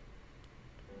priest?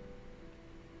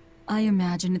 I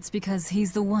imagine it's because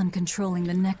he's the one controlling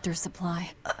the nectar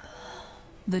supply.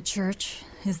 The church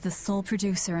is the sole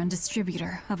producer and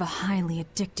distributor of a highly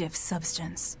addictive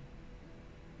substance.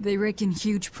 They rake in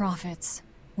huge profits,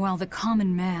 while the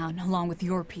common man, along with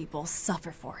your people,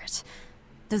 suffer for it.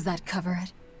 Does that cover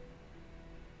it?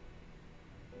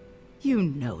 You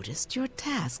noticed your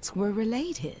tasks were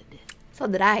related. So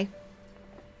did I.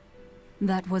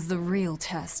 That was the real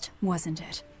test, wasn't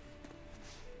it?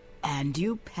 And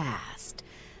you passed.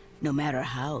 No matter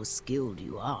how skilled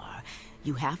you are,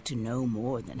 you have to know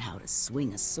more than how to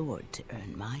swing a sword to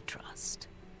earn my trust.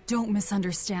 Don't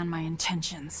misunderstand my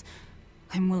intentions.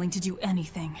 I'm willing to do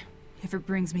anything, if it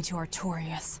brings me to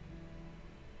Artorias.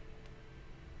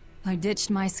 I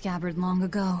ditched my scabbard long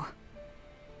ago.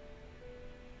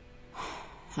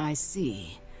 I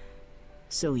see.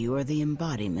 So you are the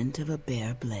embodiment of a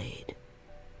bare blade.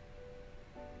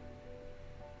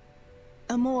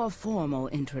 A more formal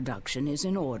introduction is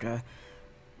in order.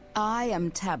 I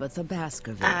am Tabitha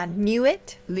Baskerville. I knew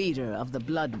it. Leader of the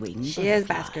Bloodwing She is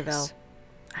Butterflies. Baskerville.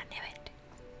 I knew it.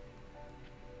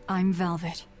 I'm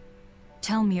Velvet.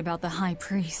 Tell me about the High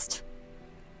Priest.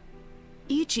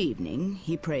 Each evening,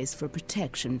 he prays for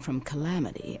protection from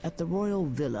calamity at the royal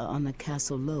villa on the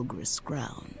Castle Logris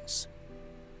grounds.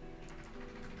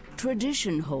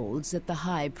 Tradition holds that the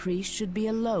High Priest should be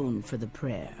alone for the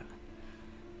prayer.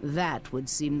 That would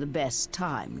seem the best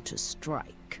time to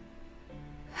strike.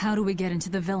 How do we get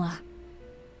into the villa?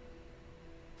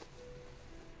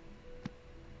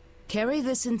 Carry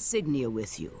this insignia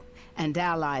with you, and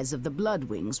allies of the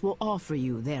Bloodwings will offer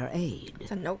you their aid.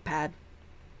 It's a notepad.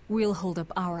 We'll hold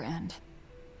up our end.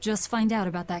 Just find out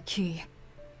about that key.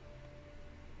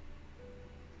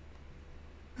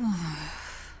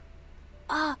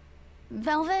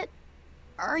 Velvet?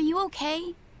 Are you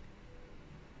okay?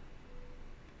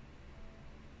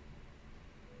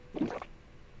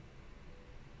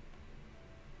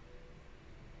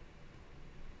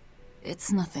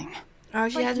 It's nothing. Oh,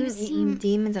 she But hasn't you eaten seem-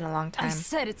 demons in a long I time,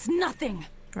 said it's nothing!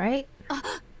 right?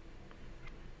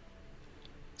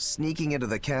 Sneaking into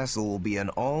the castle will be an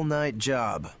all-night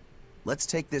job. Let's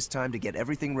take this time to get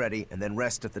everything ready and then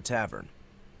rest at the tavern.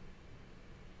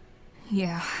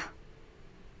 Yeah.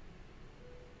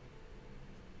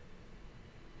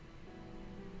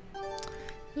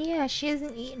 Yeah, she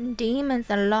hasn't eaten demons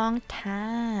in a long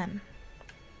time.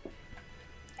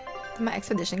 Did my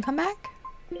expedition come back?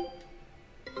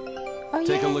 Oh,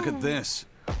 Take yeah. a look at this.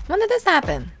 When did this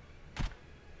happen?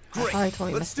 Great. Oh, I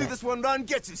totally Let's missed do it. this one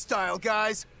Rangetsu style,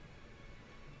 guys.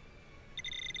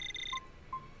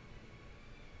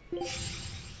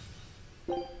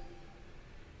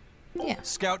 Yeah.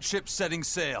 Scout ship setting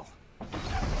sail.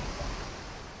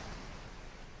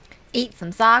 Eat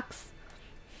some socks.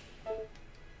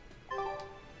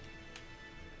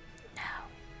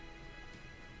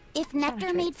 If nectar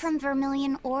Sound made traits. from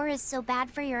vermilion ore is so bad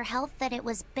for your health that it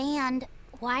was banned,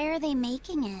 why are they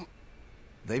making it?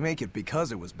 They make it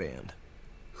because it was banned.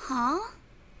 Huh?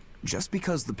 Just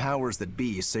because the powers that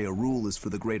be say a rule is for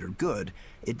the greater good,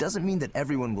 it doesn't mean that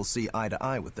everyone will see eye to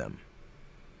eye with them.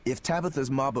 If Tabitha's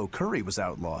Mabo curry was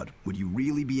outlawed, would you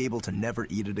really be able to never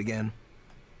eat it again?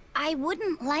 I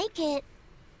wouldn't like it,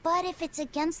 but if it's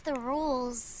against the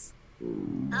rules...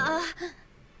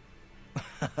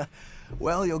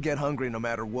 Well, you'll get hungry no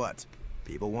matter what.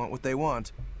 People want what they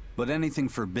want. But anything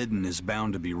forbidden is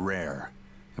bound to be rare.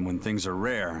 And when things are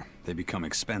rare, they become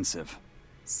expensive.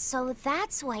 So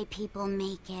that's why people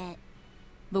make it.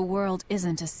 The world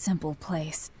isn't a simple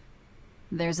place.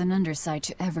 There's an underside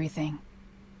to everything.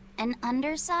 An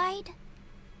underside?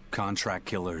 Contract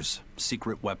killers,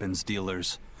 secret weapons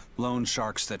dealers, loan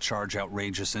sharks that charge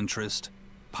outrageous interest,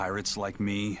 pirates like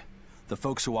me, the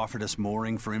folks who offered us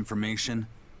mooring for information,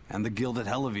 and the guild at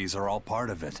Helives are all part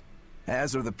of it.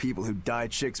 As are the people who dye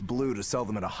chicks blue to sell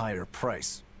them at a higher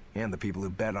price. And the people who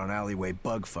bet on alleyway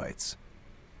bug fights.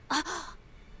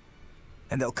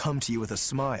 And they'll come to you with a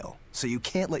smile, so you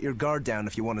can't let your guard down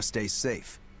if you want to stay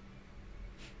safe.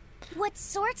 What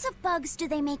sorts of bugs do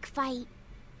they make fight?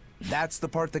 That's the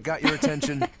part that got your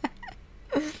attention.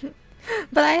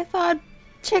 But I thought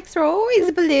chicks were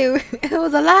always blue. It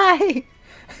was a lie.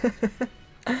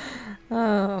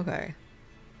 Oh, okay.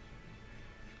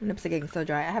 My lips are getting so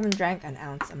dry. I haven't drank an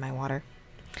ounce of my water,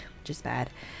 which is bad.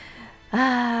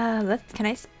 Can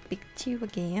I speak to you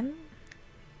again?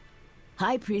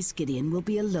 High Priest Gideon will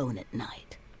be alone at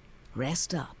night.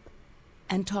 Rest up,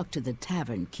 and talk to the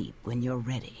tavern keep when you're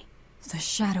ready. The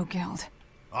Shadow Guild.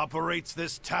 Operates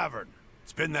this tavern.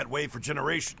 It's been that way for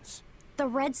generations. The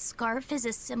red scarf is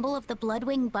a symbol of the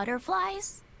bloodwing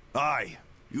butterflies? Aye,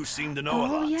 you seem to know a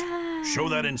Oh, lot. yeah. Show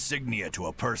that insignia to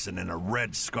a person in a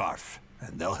red scarf,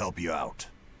 and they'll help you out.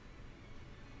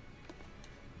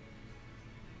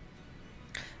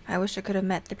 I wish I could have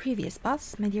met the previous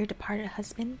boss, my dear departed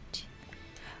husband.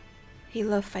 He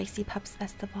loved Feisty Pups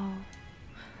Festival.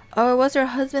 Oh, it was her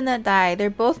husband that died. They're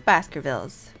both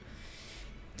Baskervilles.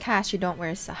 Cash, you don't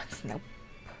wear socks. Nope.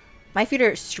 My feet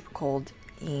are super cold.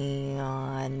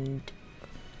 And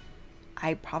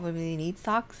I probably need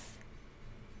socks.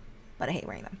 But I hate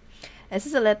wearing them. This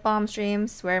is a lip balm stream.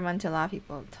 Swear I'm unto a lot of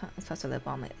people supposed to lip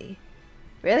balm lately.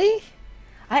 Really?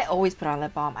 I always put on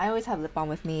lip balm. I always have lip balm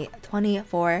with me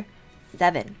 24/7.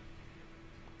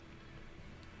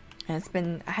 And it's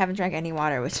been, I haven't drank any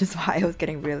water, which is why I was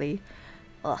getting really,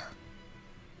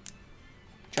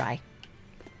 dry.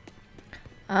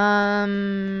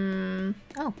 Oh.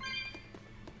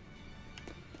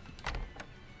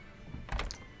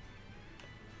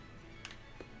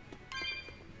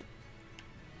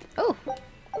 Oh.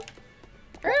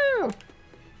 Ooh.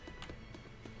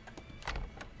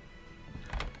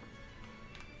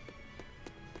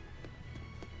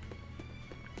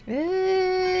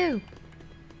 Ooh.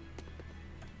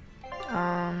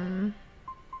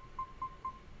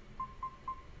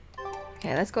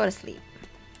 Okay, let's go to sleep.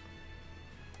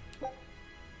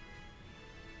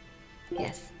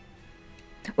 Yes.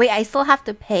 Wait, I still have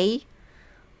to pay?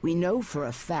 We know for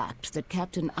a fact that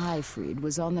Captain Eifried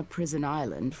was on the prison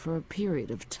island for a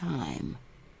period of time.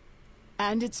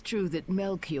 And it's true that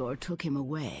Melchior took him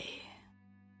away.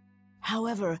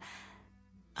 However,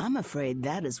 I'm afraid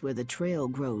that is where the trail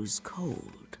grows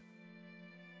cold.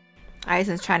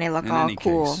 Isen's trying to look In all any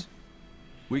cool. case,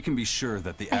 We can be sure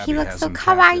that the And Abbey he looks has so him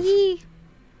captive. kawaii.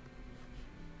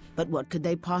 But what could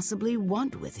they possibly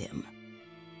want with him?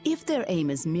 If their aim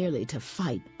is merely to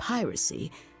fight piracy,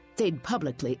 they'd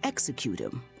publicly execute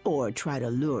him, or try to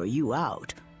lure you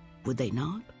out, would they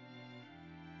not?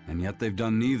 And yet they've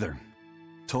done neither.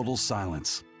 Total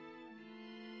silence.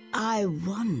 I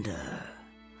wonder...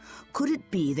 Could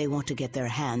it be they want to get their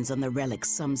hands on the relics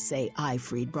some say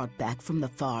Ifrid brought back from the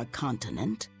far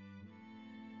continent?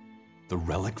 The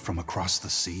relic from across the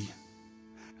sea?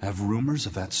 Have rumors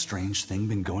of that strange thing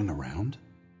been going around?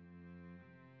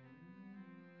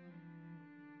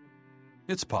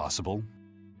 It's possible.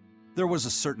 There was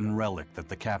a certain relic that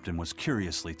the captain was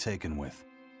curiously taken with.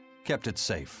 Kept it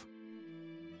safe.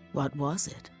 What was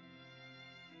it?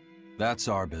 That's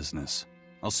our business.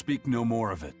 I'll speak no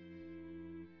more of it.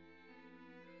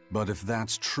 But if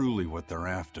that's truly what they're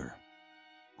after,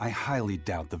 I highly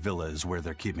doubt the villa is where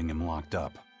they're keeping him locked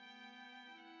up.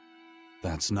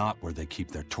 That's not where they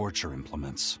keep their torture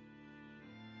implements.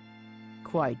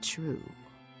 Quite true.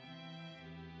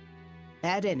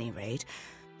 At any rate,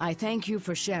 I thank you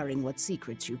for sharing what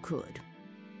secrets you could.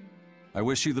 I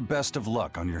wish you the best of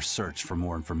luck on your search for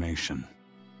more information.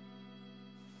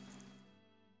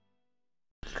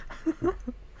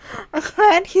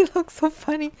 And he looks so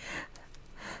funny.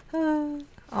 Oh,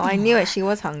 I knew it. She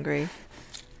was hungry.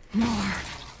 More.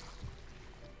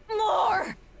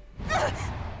 More!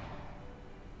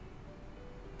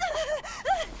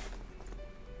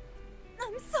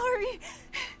 I'm sorry.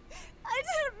 I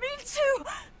didn't mean to.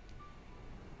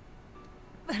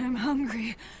 But I'm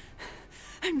hungry.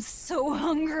 I'm so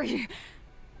hungry.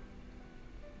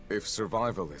 If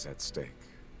survival is at stake,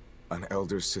 an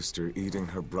elder sister eating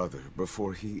her brother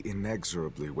before he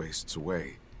inexorably wastes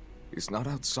away is not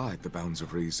outside the bounds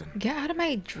of reason. Get out of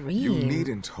my dream. You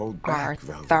needn't hold back,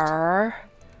 Velvet. Arthur.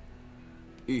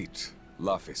 Eat,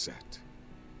 Laphicet.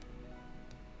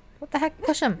 What the heck?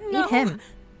 Push him. No. Eat him.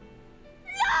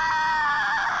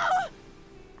 No!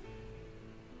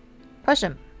 Push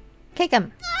him. Kick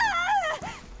him.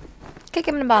 Kick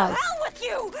him in the balls. Hell with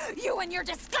you! You and your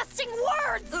disgusting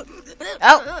words!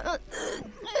 Oh!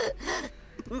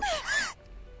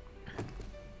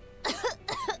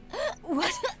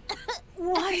 What?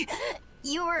 Why?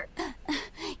 You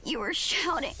were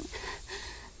shouting.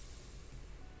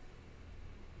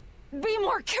 Be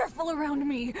more careful around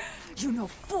me! You know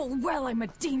full well I'm a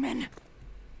demon!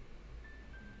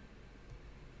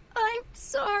 I'm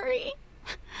sorry.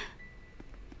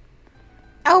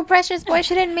 Oh, precious boy,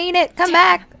 she didn't mean it. Come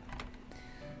back.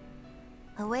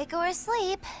 Awake or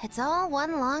asleep, it's all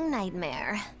one long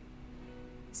nightmare.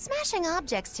 Smashing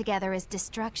objects together is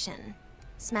destruction.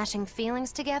 Smashing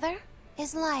feelings together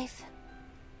is life.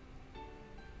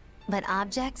 But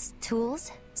objects,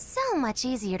 tools, so much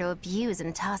easier to abuse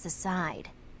and toss aside.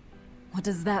 What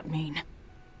does that mean?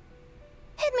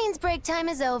 It means break time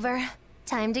is over.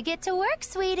 Time to get to work,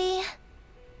 sweetie.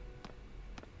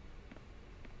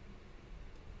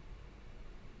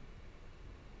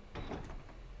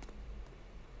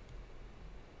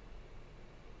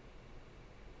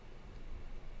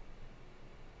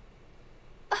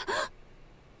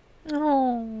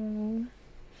 Oh.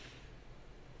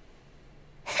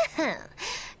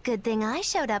 Good thing I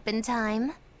showed up in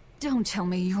time. Don't tell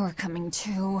me you're coming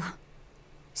too.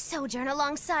 Sojourn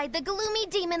alongside the gloomy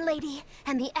demon lady,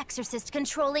 and the exorcist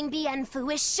controlling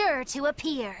Bienfu is sure to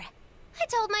appear. I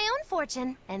told my own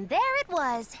fortune, and there it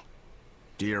was.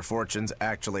 Do your fortunes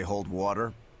actually hold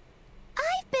water?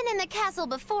 I've been in the castle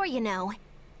before, you know.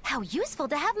 How useful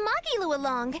to have Magilu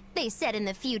along, they said in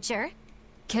the future.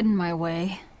 Get in my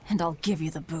way, and I'll give you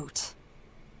the boot.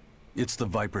 It's the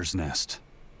Viper's Nest.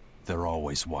 They're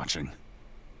always watching.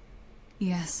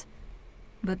 Yes,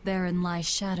 but therein lie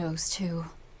shadows too.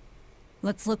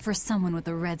 Let's look for someone with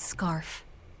a red scarf.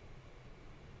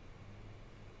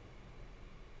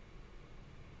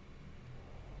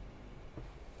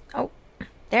 Oh,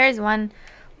 there's one.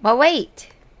 But wait.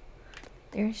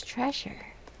 There's treasure.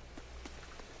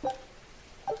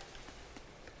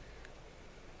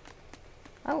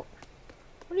 Oh,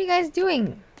 what are you guys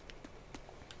doing?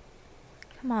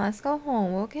 Come on, let's go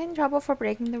home. We'll get in trouble for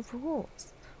breaking the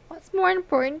rules. What's more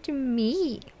important to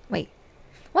me? Wait,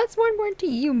 what's more important to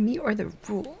you, me, or the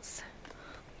rules?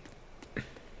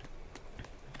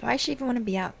 Why does she even want to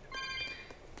be out?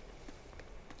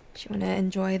 She want to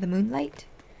enjoy the moonlight?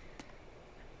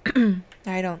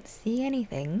 I don't see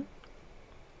anything.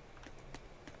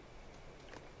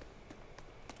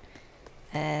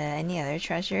 Any other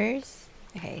treasures?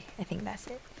 Okay, I think that's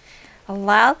it.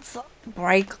 Let's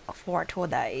break for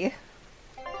today.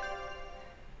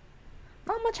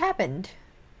 Not much happened.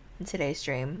 in today's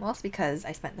stream. Mostly because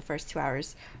I spent the first 2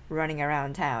 hours running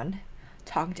around town,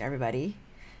 talking to everybody.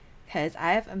 Because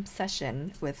I have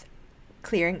obsession with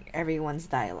clearing everyone's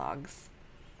dialogues.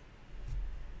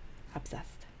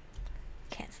 Obsessed.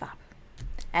 Can't stop.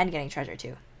 And getting treasure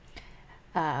too.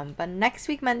 But next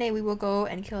week, Monday, we will go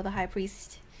and kill the High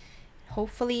Priest.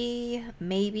 Hopefully,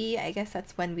 maybe, I guess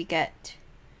that's when we get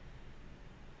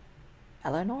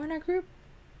Eleanor in our group,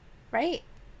 right?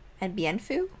 And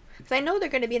Bienfu? Because I know they're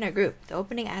going to be in our group. The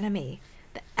opening anime,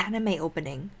 the anime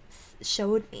opening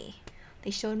showed me.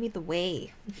 They showed me the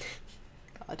way.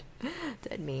 God,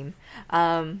 dead meme.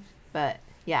 But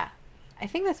yeah, I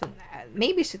think that's when,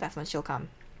 maybe that's when she'll come.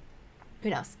 Who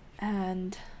knows?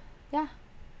 And yeah,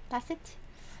 that's it.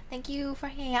 Thank you for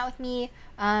hanging out with me.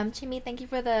 Chimmy, thank you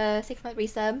for the 6-month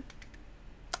resub.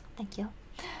 Thank you.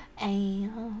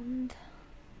 And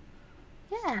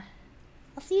yeah,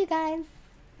 I'll see you guys.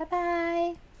 Bye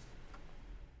bye.